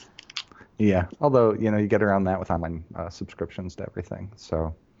Yeah. Although, you get around that with online subscriptions to everything.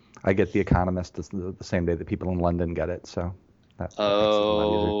 So I get The Economist the same day that people in London get it. So that makes it a lot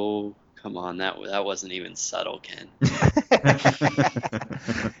easier. Oh, come on, that wasn't even subtle, Ken.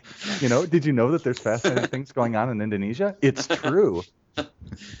 Did you know that there's fascinating things going on in Indonesia? It's true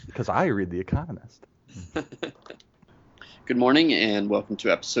because I read The Economist. Good morning and welcome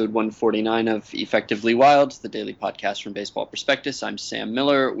to episode 149 of Effectively Wild, the daily podcast from Baseball Prospectus. I'm Sam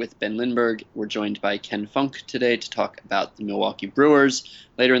Miller with Ben Lindbergh. We're joined by Ken Funk today to talk about the Milwaukee Brewers.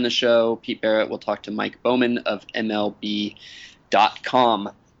 Later in the show, Pete Barrett will talk to Mike Bowman of MLB.com.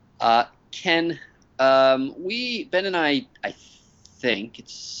 Ken, Ben and I think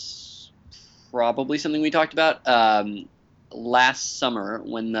it's probably something we talked about last summer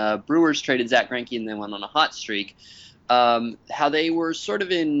when the Brewers traded Zach Greinke and then went on a hot streak. How they were sort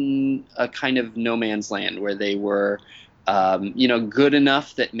of in a kind of no man's land where they were, good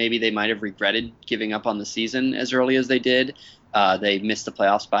enough that maybe they might have regretted giving up on the season as early as they did. They missed the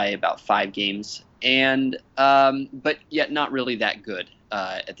playoffs by about 5 games, but yet not really that good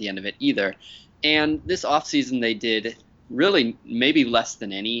at the end of it either. And this offseason they did really maybe less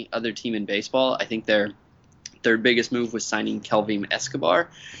than any other team in baseball. I think their biggest move was signing Kelvin Escobar.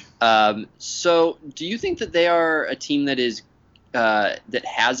 So do you think that they are a team that is that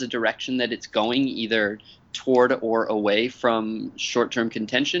has a direction that it's going either toward or away from short-term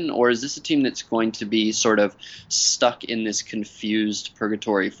contention, or is this a team that's going to be sort of stuck in this confused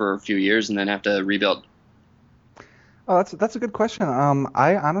purgatory for a few years and then have to rebuild? Oh, that's a good question.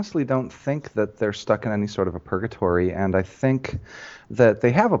 I honestly don't think that they're stuck in any sort of a purgatory, and I think that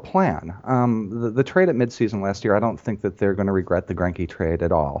they have a plan. The trade at midseason last year, I don't think that they're going to regret the Greinke trade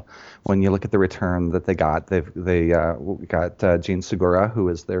at all. When you look at the return that they got, they got Gene Segura, who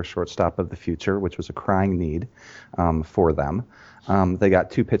is their shortstop of the future, which was a crying need for them. They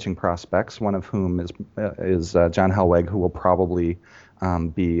got 2 pitching prospects, one of whom is John Helweg, who will probably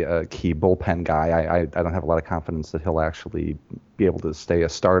be a key bullpen guy. I don't have a lot of confidence that he'll actually be able to stay a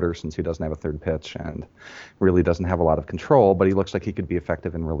starter since he doesn't have a third pitch and really doesn't have a lot of control, but he looks like he could be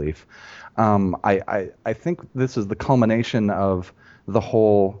effective in relief. I think this is the culmination of the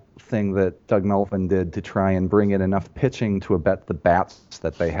whole thing that Doug Melvin did to try and bring in enough pitching to abet the bats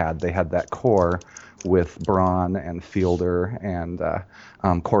that they had. They had that core with Braun and Fielder and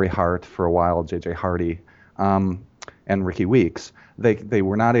Corey Hart for a while, J.J. Hardy, and Ricky Weeks. They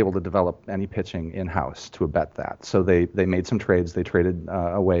were not able to develop any pitching in-house to abet that. So they made some trades. They traded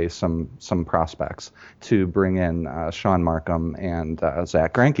away some prospects to bring in Sean Markham and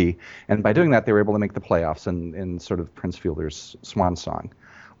Zach Greinke. And by doing that, they were able to make the playoffs in sort of Prince Fielder's swan song.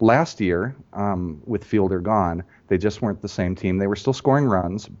 Last year, with Fielder gone, they just weren't the same team. They were still scoring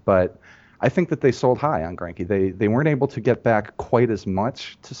runs, but I think that they sold high on Greinke. They weren't able to get back quite as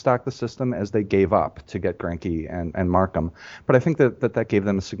much to stock the system as they gave up to get Greinke and Markham. But I think that gave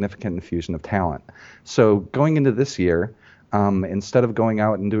them a significant infusion of talent. So going into this year, instead of going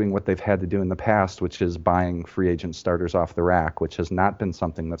out and doing what they've had to do in the past, which is buying free agent starters off the rack, which has not been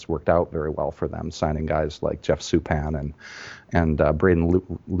something that's worked out very well for them, signing guys like Jeff Supan and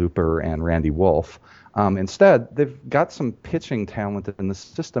Braden Looper and Randy Wolf. Instead, they've got some pitching talent in the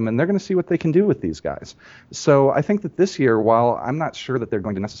system, and they're going to see what they can do with these guys. So I think that this year, while I'm not sure that they're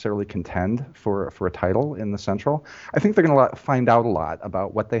going to necessarily contend for a title in the Central, I think they're going to find out a lot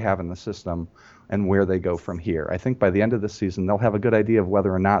about what they have in the system and where they go from here. I think by the end of the season, they'll have a good idea of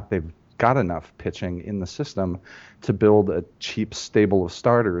whether or not they've got enough pitching in the system to build a cheap stable of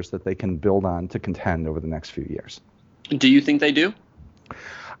starters that they can build on to contend over the next few years. Do you think they do?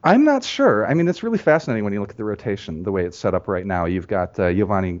 I'm not sure. I mean, it's really fascinating when you look at the rotation, the way it's set up right now. You've got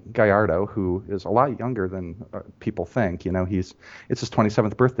Giovanni Gallardo, who is a lot younger than people think. It's his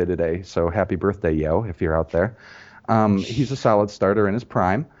 27th birthday today, so happy birthday, yo, if you're out there. He's a solid starter in his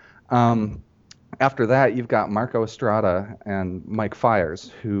prime. After that, you've got Marco Estrada and Mike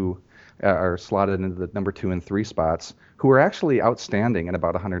Fiers, who are slotted into the number 2 and 3 spots, who are actually outstanding in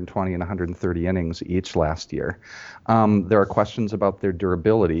about 120 and 130 innings each last year. There are questions about their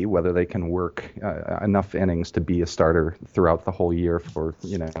durability, whether they can work enough innings to be a starter throughout the whole year for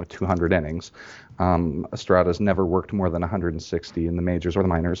 200 innings. Estrada's never worked more than 160 in the majors or the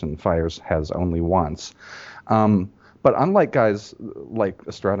minors, and Fiers has only once. But unlike guys like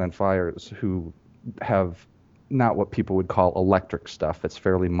Estrada and Fiers, who have not what people would call electric stuff. It's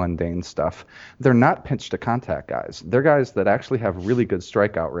fairly mundane stuff. They're not pitch to contact guys. They're guys that actually have really good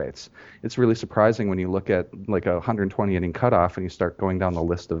strikeout rates. It's really surprising when you look at like a 120 inning cutoff and you start going down the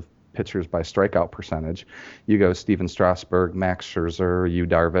list of pitchers by strikeout percentage. You go Steven Strasburg, Max Scherzer, Yu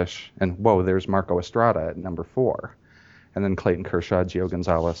Darvish, and whoa, there's Marco Estrada at number 4. and then Clayton Kershaw, Gio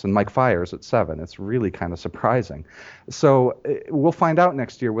Gonzalez, and Mike Fiers at 7. It's really kind of surprising. So we'll find out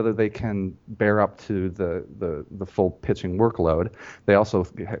next year whether they can bear up to the full pitching workload. They also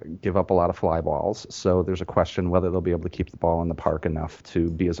give up a lot of fly balls, so there's a question whether they'll be able to keep the ball in the park enough to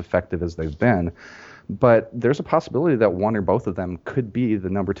be as effective as they've been. But there's a possibility that one or both of them could be the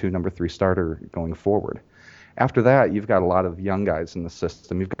number 2, number 3 starter going forward. After that, you've got a lot of young guys in the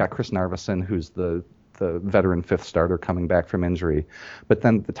system. You've got Chris Narveson, who's the veteran 5th starter coming back from injury. But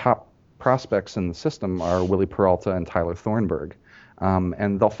then the top prospects in the system are Willie Peralta and Tyler Thornburg.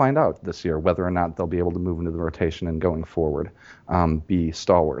 And they'll find out this year whether or not they'll be able to move into the rotation and going forward be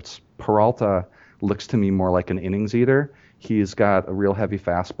stalwarts. Peralta looks to me more like an innings eater. He's got a real heavy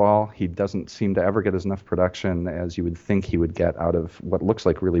fastball. He doesn't seem to ever get enough production as you would think he would get out of what looks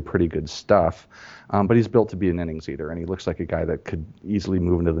like really pretty good stuff. But he's built to be an innings eater, and he looks like a guy that could easily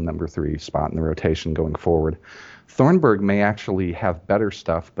move into the number 3 spot in the rotation going forward. Thornburg may actually have better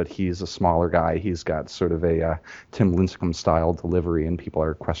stuff, but he's a smaller guy. He's got sort of a Tim Lincecum-style delivery, and people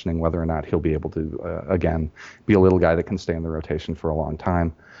are questioning whether or not he'll be able to, again, be a little guy that can stay in the rotation for a long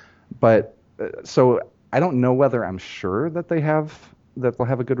time. But so I don't know whether I'm sure that they'll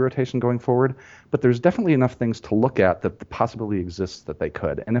have a good rotation going forward, but there's definitely enough things to look at that the possibility exists that they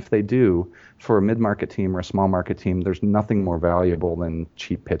could. And if they do, for a mid-market team or a small market team, there's nothing more valuable than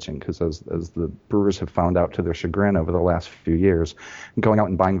cheap pitching, because as the Brewers have found out to their chagrin over the last few years, going out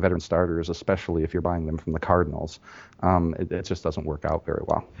and buying veteran starters, especially if you're buying them from the Cardinals, it just doesn't work out very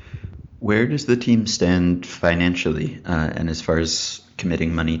well. Where does the team stand financially? And as far as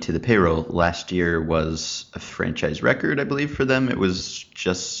committing money to the payroll, last year was a franchise record, I believe, for them. It was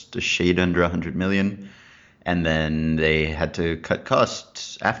just a shade under $100 million. And then they had to cut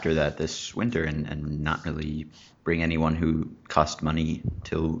costs after that this winter and not really bring anyone who cost money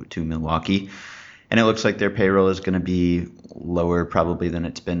to Milwaukee. And it looks like their payroll is going to be lower probably than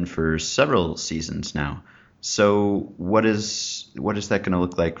it's been for several seasons now. So what is that going to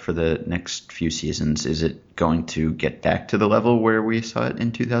look like for the next few seasons? Is it going to get back to the level where we saw it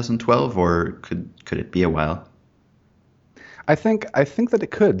in 2012, or could it be a while? I think that it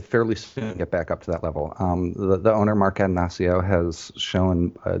could fairly soon get back up to that level. The owner, Mark Adnasio, has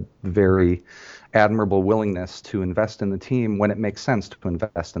shown a very admirable willingness to invest in the team when it makes sense to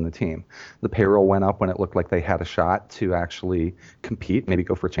invest in the team. The payroll went up when it looked like they had a shot to actually compete, maybe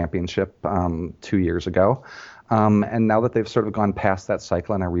go for a championship 2 years ago. And now that they've sort of gone past that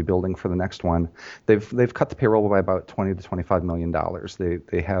cycle and are rebuilding for the next one, they've cut the payroll by about $20 to $25 million.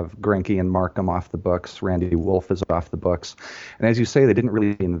 They have Greinke and Markham off the books. Randy Wolf is off the books. And as you say, they didn't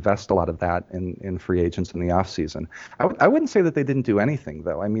really invest a lot of that in free agents in the offseason. I wouldn't say that they didn't do anything,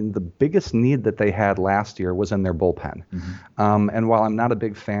 though. I mean, the biggest need that they had last year was in their bullpen. Mm-hmm. And while I'm not a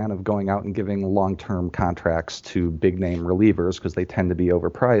big fan of going out and giving long-term contracts to big-name relievers because they tend to be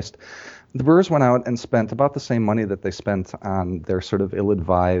overpriced, the Brewers went out and spent about the same money that they spent on their sort of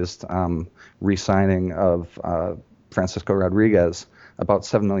ill-advised re-signing of Francisco Rodriguez, about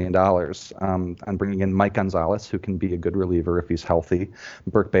 $7 million, on bringing in Mike Gonzalez, who can be a good reliever if he's healthy,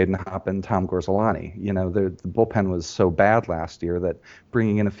 Burke Badenhop, and Tom Gorzolani. You know, the bullpen was so bad last year that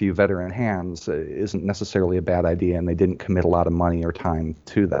bringing in a few veteran hands isn't necessarily a bad idea, and they didn't commit a lot of money or time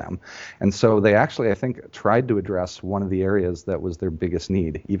to them. And so they actually, I think, tried to address one of the areas that was their biggest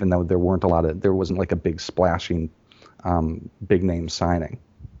need, even though there wasn't like a big splashing big name signing.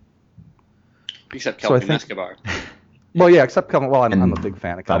 Except Kelvin Escobar. Well, yeah, except Kelvin. Well, I'm a big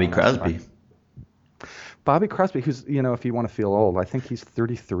fan of Bobby Kelvin Crosby. Escobar. Bobby Crosby, who's, if you want to feel old, I think he's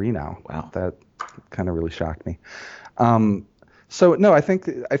 33 now. Wow. That kind of really shocked me. So no, I think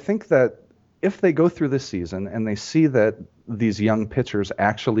that if they go through this season and they see that these young pitchers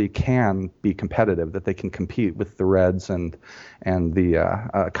actually can be competitive, that they can compete with the Reds and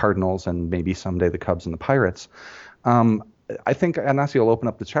the Cardinals and maybe someday the Cubs and the Pirates, I think Adnasio will open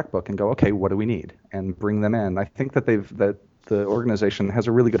up the checkbook and go, okay, what do we need? And bring them in. I think that the organization has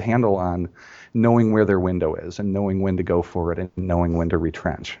a really good handle on knowing where their window is and knowing when to go for it and knowing when to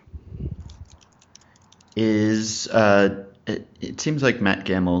retrench. It seems like Matt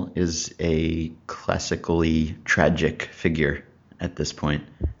Gamble is a classically tragic figure at this point.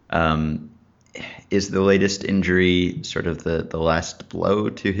 Is the latest injury sort of the last blow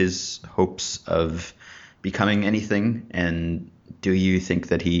to his hopes of becoming anything? And do you think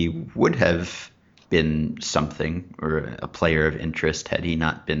that he would have been something or a player of interest had he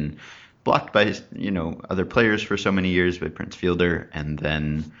not been blocked by other players for so many years, by Prince Fielder, and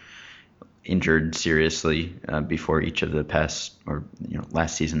then injured seriously before each of the past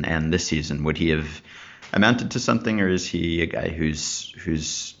last season and this season? Would he have amounted to something, or is he a guy whose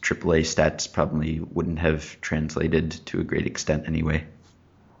AAA stats probably wouldn't have translated to a great extent anyway?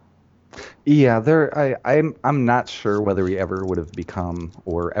 Yeah, I'm not sure whether he ever would have become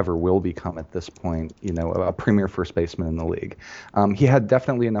or ever will become at this point, a premier first baseman in the league. He had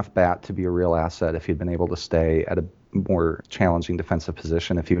definitely enough bat to be a real asset if he'd been able to stay at a more challenging defensive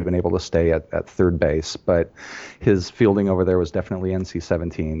position, if he'd been able to stay at third base. But his fielding over there was definitely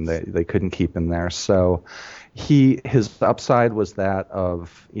NC-17. They couldn't keep him there. So his upside was that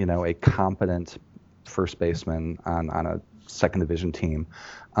of, a competent first baseman on a second division team.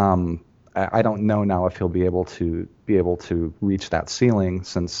 I don't know now if he'll be able to reach that ceiling,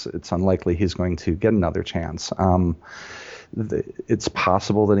 since it's unlikely he's going to get another chance. It's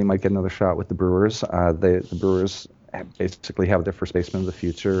possible that he might get another shot with the Brewers. The Brewers basically have their first baseman of the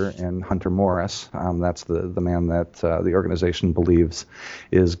future in Hunter Morris. That's the man that the organization believes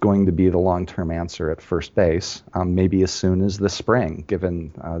is going to be the long-term answer at first base, maybe as soon as this spring,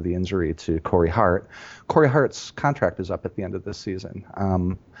 given the injury to Corey Hart. Corey Hart's contract is up at the end of this season.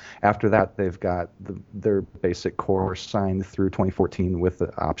 After that, they've got their basic core signed through 2014 with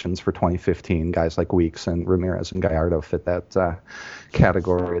the options for 2015. Guys like Weeks and Ramirez and Gallardo fit that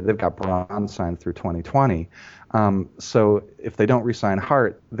category. They've got Braun signed through 2020. So if they don't re-sign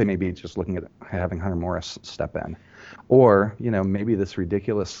Hart, they may be just looking at having Hunter Morris step in. Or, maybe this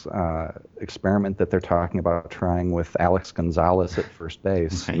ridiculous experiment that they're talking about trying with Alex Gonzalez at first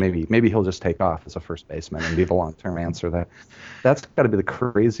base. Right. Maybe he'll just take off as a first baseman and be the long-term answer. That's got to be the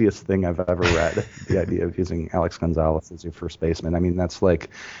craziest thing I've ever read, the idea of using Alex Gonzalez as your first baseman. I mean, that's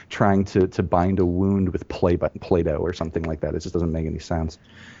like trying to bind a wound with Play-Doh or something like that. It just doesn't make any sense.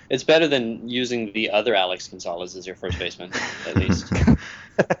 It's better than using the other Alex Gonzalez as your first baseman, at least.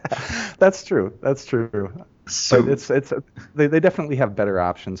 That's true. So but they definitely have better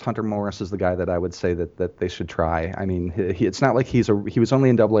options. Hunter Morris is the guy that I would say that they should try. I mean, it's not like he was only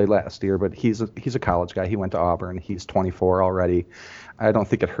in Double-A last year, but he's a college guy. He went to Auburn. He's 24 already. I don't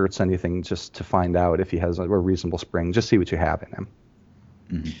think it hurts anything just to find out if he has a reasonable spring. Just see what you have in him.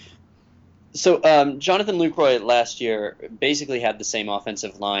 Mm-hmm. So Jonathan Lucroy last year basically had the same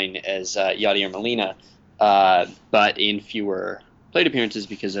offensive line as Yadier Molina, but in fewer plate appearances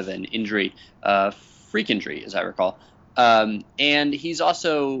because of an injury, freak injury, as I recall. And he's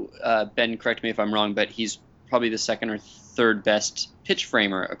also, Ben, correct me if I'm wrong, but he's probably the second or third best pitch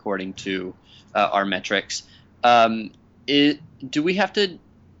framer according to our metrics. Do we have to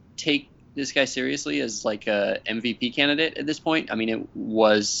take this guy seriously as like a MVP candidate at this point? I mean, it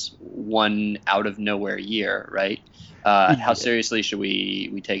was one out of nowhere year, right? How seriously should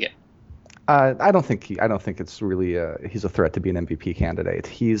we take it? I don't think it's really he's a threat to be an MVP candidate.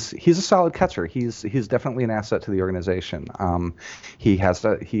 He's a solid catcher. He's definitely an asset to the organization. He has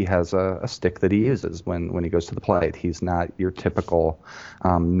a stick that he uses when he goes to the plate. He's not your typical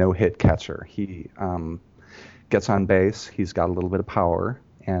no-hit catcher. He gets on base. He's got a little bit of power.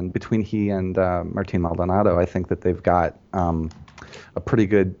 And between he and Martin Maldonado, I think that they've got a pretty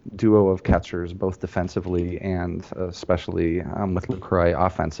good duo of catchers, both defensively and especially with Lucroy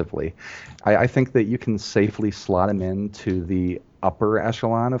offensively. I think that you can safely slot him into the upper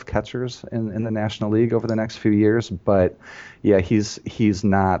echelon of catchers in the National League over the next few years. But yeah, he's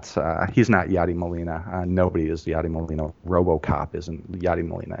not Yadi Molina. Nobody is Yadi Molina. RoboCop isn't Yadi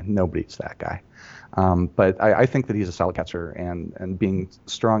Molina. Nobody's that guy. But I think that he's a solid catcher, and being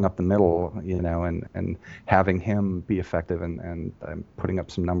strong up the middle, and having him be effective and putting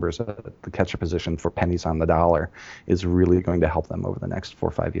up some numbers at the catcher position for pennies on the dollar is really going to help them over the next 4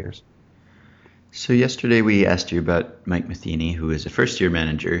 or 5 years. So yesterday we asked you about Mike Matheny, who is a first-year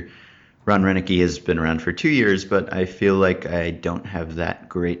manager. Ron Roenicke has been around for 2 years, but I feel like I don't have that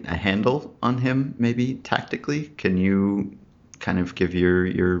great a handle on him, maybe tactically. Can you kind of give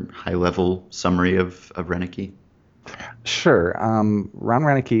your high-level summary of Roenicke? Sure. Ron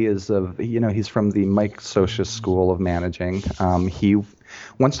Roenicke is he's from the Mike Scioscia School of Managing. He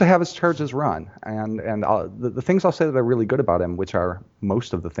wants to have his charges run, and the things I'll say that are really good about him, which are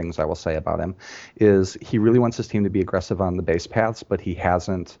most of the things I will say about him, is he really wants his team to be aggressive on the base paths, but he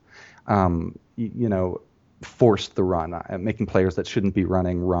hasn't, forced the run, making players that shouldn't be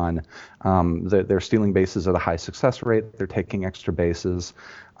running run. They're stealing bases at a high success rate. They're taking extra bases.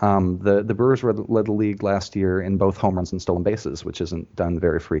 The Brewers led the league last year in both home runs and stolen bases, which isn't done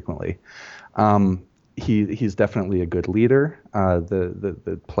very frequently. He's definitely a good leader.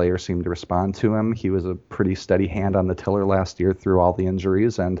 The players seem to respond to him. He was a pretty steady hand on the tiller last year through all the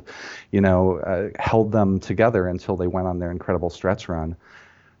injuries, and held them together until they went on their incredible stretch run.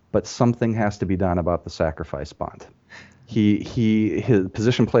 But something has to be done about the sacrifice bunt. His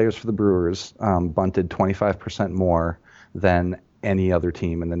position players for the Brewers bunted 25% more than any other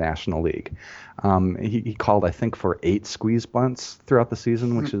team in the National League. He called, I think, for 8 squeeze bunts throughout the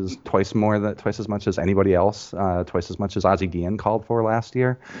season, which is twice as much as anybody else, twice as much as Ozzie Guillen called for last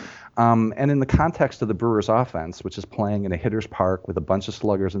year. And in the context of the Brewers' offense, which is playing in a hitter's park with a bunch of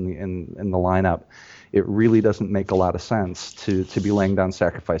sluggers in the lineup, it really doesn't make a lot of sense to be laying down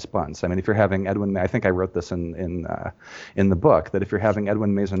sacrifice bunts. I mean, if you're having Edwin, I think I wrote this in the book, that if you're having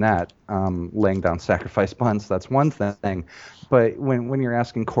Edwin Maisonette laying down sacrifice bunts, that's one thing. But when you're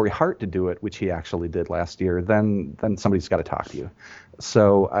asking Corey Hart to do it, which he actually did last year, then somebody's got to talk to you.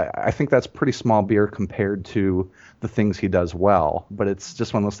 So I think that's pretty small beer compared to the things he does well. But it's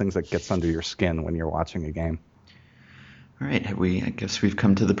just one of those things that gets under your skin when you're watching a game. All right, I guess we've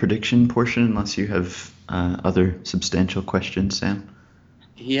come to the prediction portion, unless you have other substantial questions, Sam.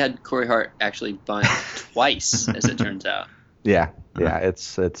 He had Corey Hart actually bunt twice, as it turns out. Yeah,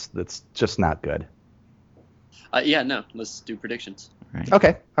 it's just not good. Let's do predictions. Right.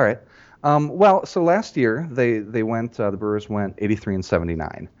 Okay, all right. Well, so last year they went, the Brewers went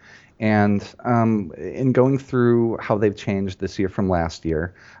 83-79. And in going through how they've changed this year from last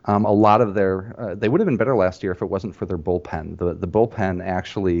year, a lot of they would have been better last year if it wasn't for their bullpen. The bullpen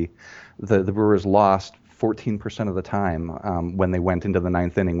actually, the Brewers lost 14% of the time when they went into the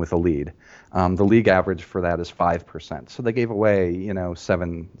ninth inning with a lead. The league average for that is 5%. So they gave away,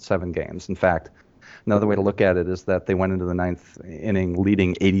 seven games. In fact, another way to look at it is that they went into the ninth inning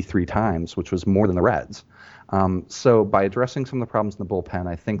leading 83 times, which was more than the Reds. So by addressing some of the problems in the bullpen,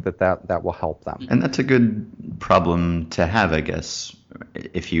 I think that will help them. And that's a good problem to have, I guess.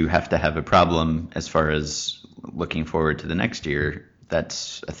 If you have to have a problem as far as looking forward to the next year,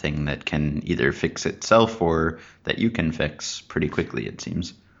 that's a thing that can either fix itself or that you can fix pretty quickly, it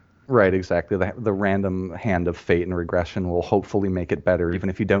seems. Right, exactly. The random hand of fate and regression will hopefully make it better, even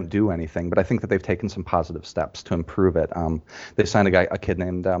if you don't do anything. But I think that they've taken some positive steps to improve it. They signed a kid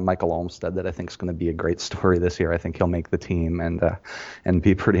named Michael Olmstead that I think is going to be a great story this year. I think he'll make the team and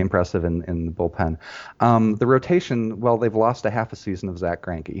be pretty impressive in the bullpen. The rotation, well, they've lost a half a season of Zach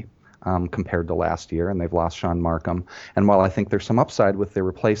Greinke. Compared to last year, and they've lost Sean Markham. And while I think there's some upside with their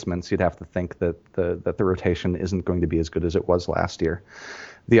replacements, you'd have to think that the rotation isn't going to be as good as it was last year.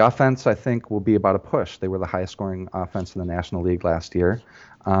 The offense, I think, will be about a push. They were the highest scoring offense in the National League last year.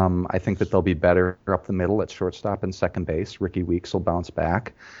 I think that they'll be better up the middle at shortstop and second base. Ricky Weeks will bounce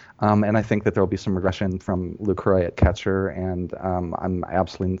back. And I think that there'll be some regression from Lucroy at catcher. And I'm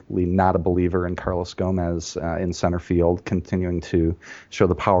absolutely not a believer in Carlos Gomez in center field, continuing to show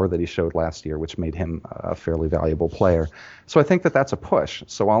the power that he showed last year, which made him a fairly valuable player. So I think that that's a push.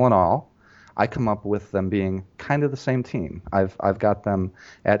 So all in all, I come up with them being kind of the same team. I've got them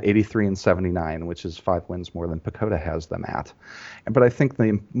at 83-79, which is 5 wins more than Pacoda has them at. But I think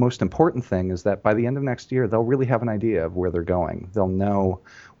the most important thing is that by the end of next year, they'll really have an idea of where they're going. They'll know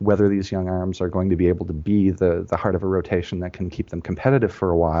whether these young arms are going to be able to be the heart of a rotation that can keep them competitive for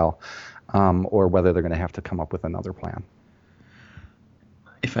a while, or whether they're going to have to come up with another plan.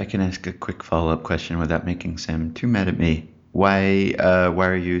 If I can ask a quick follow-up question without making Sam too mad at me. Why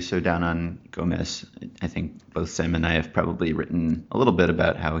are you so down on Gomez? I think both Sam and I have probably written a little bit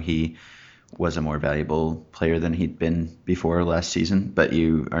about how he was a more valuable player than he'd been before last season, but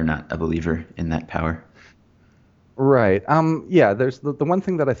you are not a believer in that power. Right. There's the one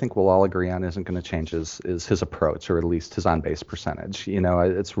thing that I think we'll all agree on isn't going to change is his approach, or at least his on-base percentage.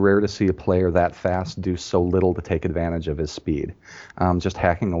 It's rare to see a player that fast do so little to take advantage of his speed. Just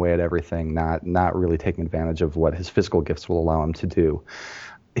hacking away at everything, not really taking advantage of what his physical gifts will allow him to do.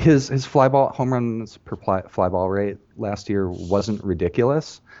 His home runs per fly ball rate last year wasn't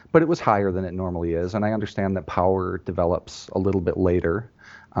ridiculous, but it was higher than it normally is. And I understand that power develops a little bit later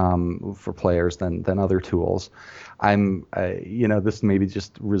for players than other tools. This may be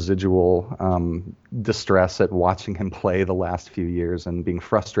just residual distress at watching him play the last few years and being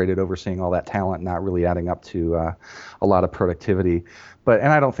frustrated over seeing all that talent not really adding up to a lot of productivity.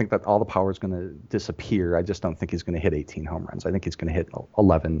 And I don't think that all the power is going to disappear. I just don't think he's going to hit 18 home runs. I think he's going to hit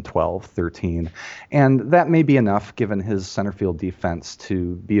 11, 12, 13. And that may be enough given his center field defense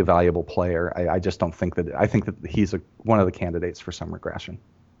to be a valuable player. I just don't think that. I think that he's one of the candidates for some regression.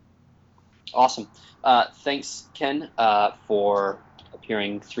 Awesome. Thanks, Ken, for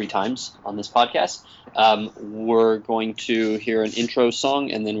appearing 3 times on this podcast. We're going to hear an intro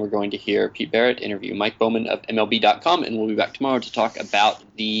song, and then we're going to hear Pete Barrett interview Mike Bowman of MLB.com, and we'll be back tomorrow to talk about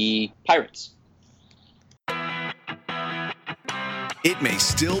the Pirates. It may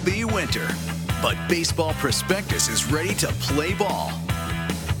still be winter, but Baseball Prospectus is ready to play ball.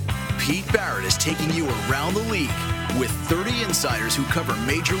 Pete Barrett is taking you around the league with 30 insiders who cover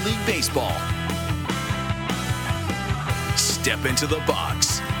Major League Baseball. Step into the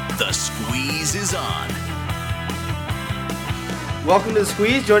box. The squeeze is on. Welcome to The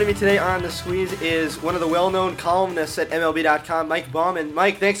Squeeze. Joining me today on The Squeeze is one of the well-known columnists at MLB.com, Mike Baumann.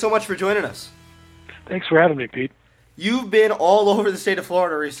 Mike, thanks so much for joining us. Thanks for having me, Pete. You've been all over the state of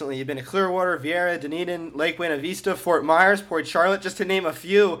Florida recently. You've been to Clearwater, Vieira, Dunedin, Lake Buena Vista, Fort Myers, Port Charlotte, just to name a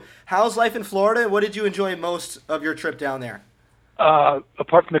few. How's life in Florida? What did you enjoy most of your trip down there?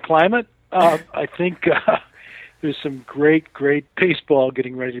 Apart from the climate, I think there's some great baseball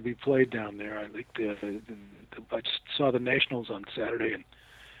getting ready to be played down there. I think I just saw the Nationals on Saturday, and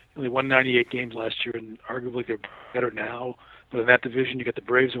only won 98 games last year, and arguably they're better now. But in that division, you got the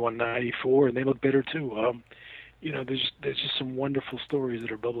Braves who won 94, and they look better too. There's just some wonderful stories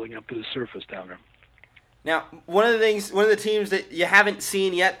that are bubbling up to the surface down there. Now, one of the teams that you haven't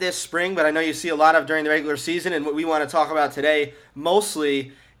seen yet this spring, but I know you see a lot of during the regular season, and what we want to talk about today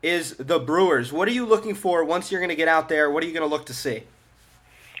mostly is the Brewers. What are you looking for once you're going to get out there? What are you going to look to see?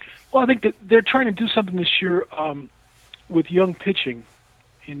 Well, I think that they're trying to do something this year with young pitching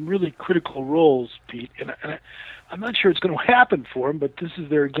in really critical roles, Pete. And I'm not sure it's going to happen for them, but this is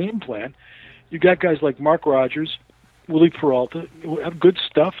their game plan. You got guys like Mark Rogers, Willie Peralta, who have good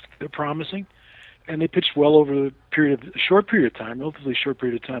stuff. They're promising, and they pitched well over a short period of time, relatively short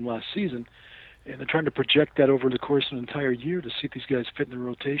period of time last season. And they're trying to project that over the course of an entire year to see if these guys fit in the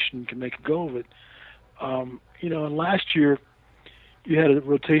rotation and can make a go of it. And last year, you had a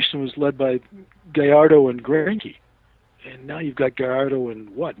rotation that was led by Gallardo and Greinke. And now you've got Gallardo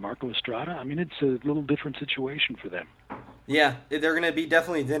and Marco Estrada? I mean, it's a little different situation for them. Yeah, they're going to be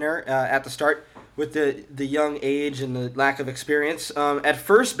definitely thinner at the start with the young age and the lack of experience. At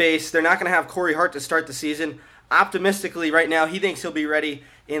first base, they're not going to have Corey Hart to start the season. Optimistically, right now, he thinks he'll be ready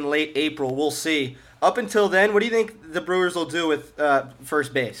in late April. We'll see. Up until then, what do you think the Brewers will do with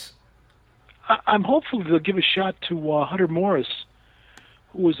first base? I'm hopeful they'll give a shot to Hunter Morris,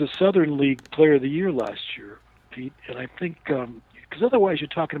 who was a Southern League Player of the Year last year, Pete. And I think, because otherwise you're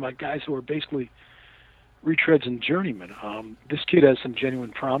talking about guys who are basically retreads and journeymen. This kid has some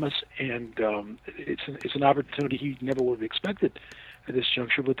genuine promise, and it's an opportunity he never would have expected at this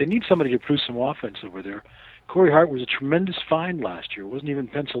juncture. But they need somebody to produce some offense over there. Corey Hart was a tremendous find last year. Wasn't even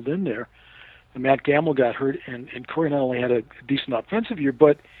penciled in there. And Matt Gamble got hurt, and Corey not only had a decent offensive year,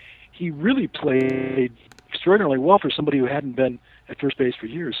 but he really played extraordinarily well for somebody who hadn't been at first base for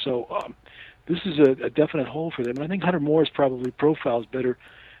years. So this is a definite hole for them. And I think Hunter Morris probably profiles better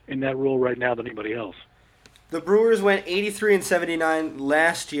in that role right now than anybody else. The Brewers went 83-79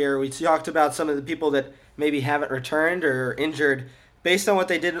 last year. We talked about some of the people that maybe haven't returned or injured. Based on what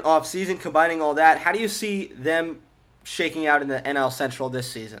they did in off-season, combining all that, how do you see them shaking out in the NL Central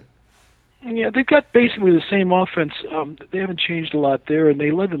this season? Yeah, they've got basically the same offense. They haven't changed a lot there, and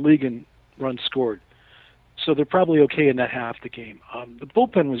they led the league in runs scored. So they're probably okay in that half the game. The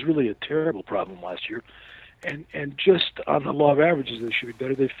bullpen was really a terrible problem last year. And just on the law of averages, they should be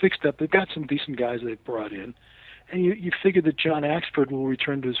better. They've fixed up. They've got some decent guys they've brought in. And you figure that John Axford will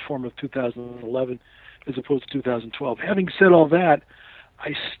return to his form of 2011 as opposed to 2012. Having said all that,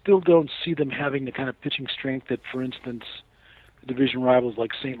 I still don't see them having the kind of pitching strength that, for instance, the division rivals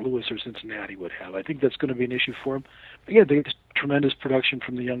like St. Louis or Cincinnati would have. I think that's going to be an issue for them. But yeah, they get tremendous production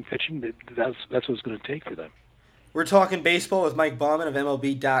from the young pitching. That's what it's going to take for them. We're talking baseball with Mike Baumann of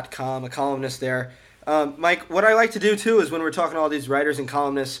MLB.com, a columnist there. Mike, what I like to do, too, is when we're talking to all these writers and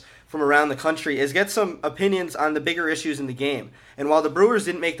columnists from around the country is get some opinions on the bigger issues in the game. And while the Brewers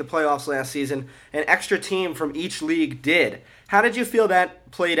didn't make the playoffs last season, an extra team from each league did. How did you feel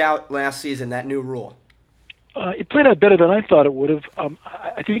that played out last season, that new rule? It played out better than I thought it would have.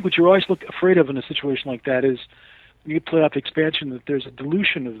 I think what you're always afraid of in a situation like that is when you get playoff expansion that there's a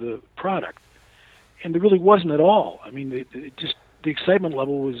dilution of the product. And there really wasn't at all. I mean, the excitement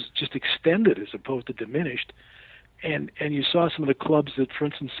level was just extended as opposed to diminished. And you saw some of the clubs that, for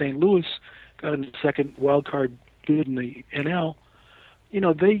instance, St. Louis got in the second wild card bid in the NL.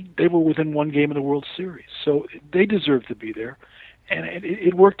 They were within one game of the World Series, so they deserved to be there. And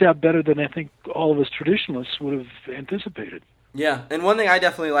it worked out better than I think all of us traditionalists would have anticipated. Yeah, and one thing I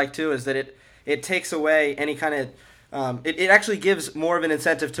definitely like, too, is that it takes away any kind of it actually gives more of an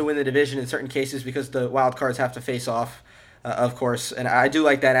incentive to win the division in certain cases because the wild cards have to face off, of course, and I do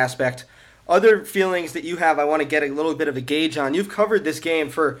like that aspect. Other feelings that you have, I want to get a little bit of a gauge on. You've covered this game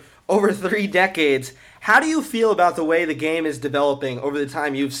for over 3 decades. How do you feel about the way the game is developing over the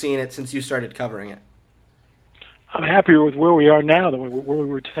time you've seen it since you started covering it? I'm happier with where we are now than where we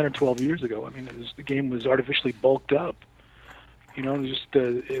were 10 or 12 years ago. I mean, the game was artificially bulked up.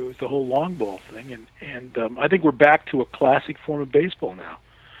 It was the whole long ball thing, and I think we're back to a classic form of baseball now.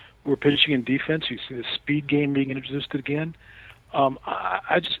 We're pitching and defense. You see the speed game being introduced again.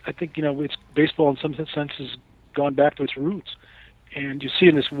 I think it's baseball in some sense has gone back to its roots, and you see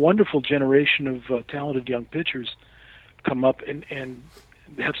in this wonderful generation of talented young pitchers come up and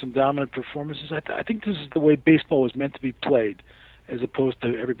have some dominant performances. I think this is the way baseball was meant to be played, as opposed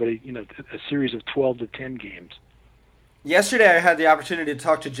to everybody, a series of 12 to 10 games. Yesterday, I had the opportunity to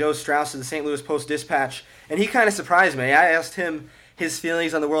talk to Joe Strauss of the St. Louis Post-Dispatch, and he kind of surprised me. I asked him his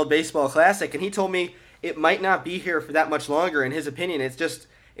feelings on the World Baseball Classic, and he told me it might not be here for that much longer. In his opinion,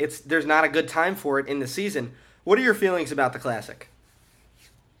 there's not a good time for it in the season. What are your feelings about the Classic?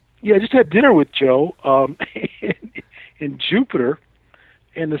 Yeah, I just had dinner with Joe in Jupiter,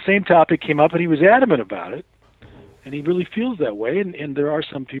 and the same topic came up, and he was adamant about it. And he really feels that way, and there are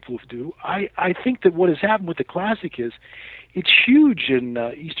some people who do. I think that what has happened with the Classic is it's huge in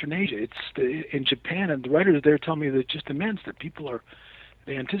Eastern Asia. It's in Japan, and the writers there tell me that it's just immense, that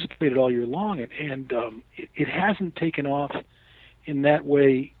they anticipate it all year long, and it hasn't taken off in that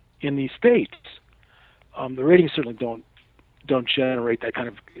way in these states. The ratings certainly don't generate that kind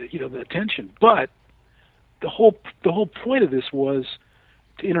of the attention, but the whole point of this was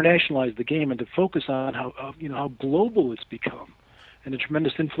to internationalize the game and to focus on how global it's become, and the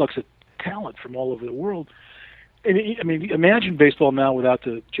tremendous influx of talent from all over the world. I mean, imagine baseball now without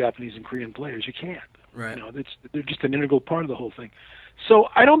the Japanese and Korean players. You can't. Right. They're just an integral part of the whole thing. So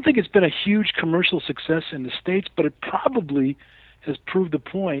I don't think it's been a huge commercial success in the States, but it probably has proved the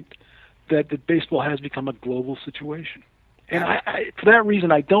point that baseball has become a global situation. And I for that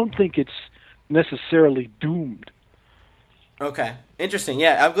reason, I don't think it's necessarily doomed. Okay, interesting.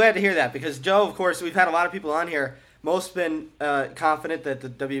 Yeah, I'm glad to hear that because Joe, of course, we've had a lot of people on here. Most been confident that the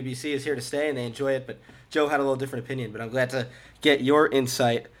WBC is here to stay and they enjoy it, but Joe had a little different opinion. But I'm glad to get your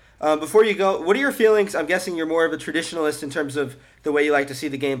insight. Before you go, what are your feelings? I'm guessing you're more of a traditionalist in terms of the way you like to see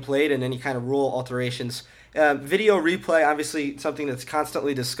the game played and any kind of rule alterations. Video replay, obviously something that's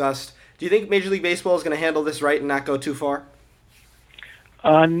constantly discussed. Do you think Major League Baseball is going to handle this right and not go too far?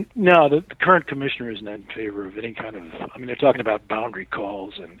 No, the current commissioner isn't in favor of any kind of. I mean, they're talking about boundary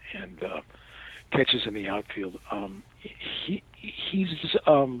calls and catches in the outfield. He's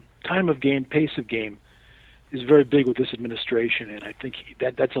time of game, pace of game is very big with this administration, and I think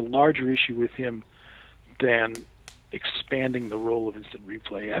that's a larger issue with him than expanding the role of instant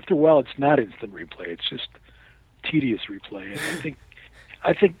replay. After a while, it's not instant replay; it's just tedious replay. And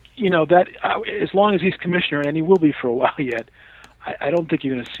I think that as long as he's commissioner, and he will be for a while yet. I don't think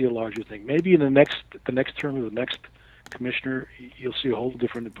you're going to see a larger thing. Maybe in the next term of the next commissioner, you'll see a whole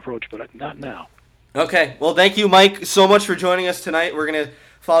different approach, but not now. Okay. Well, thank you, Mike, so much for joining us tonight. We're going to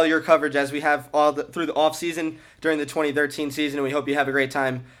follow your coverage as we have through the off season during the 2013 season, and we hope you have a great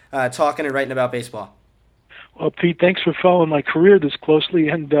time talking and writing about baseball. Well, Pete, thanks for following my career this closely,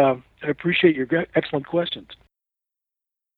 and I appreciate your excellent questions.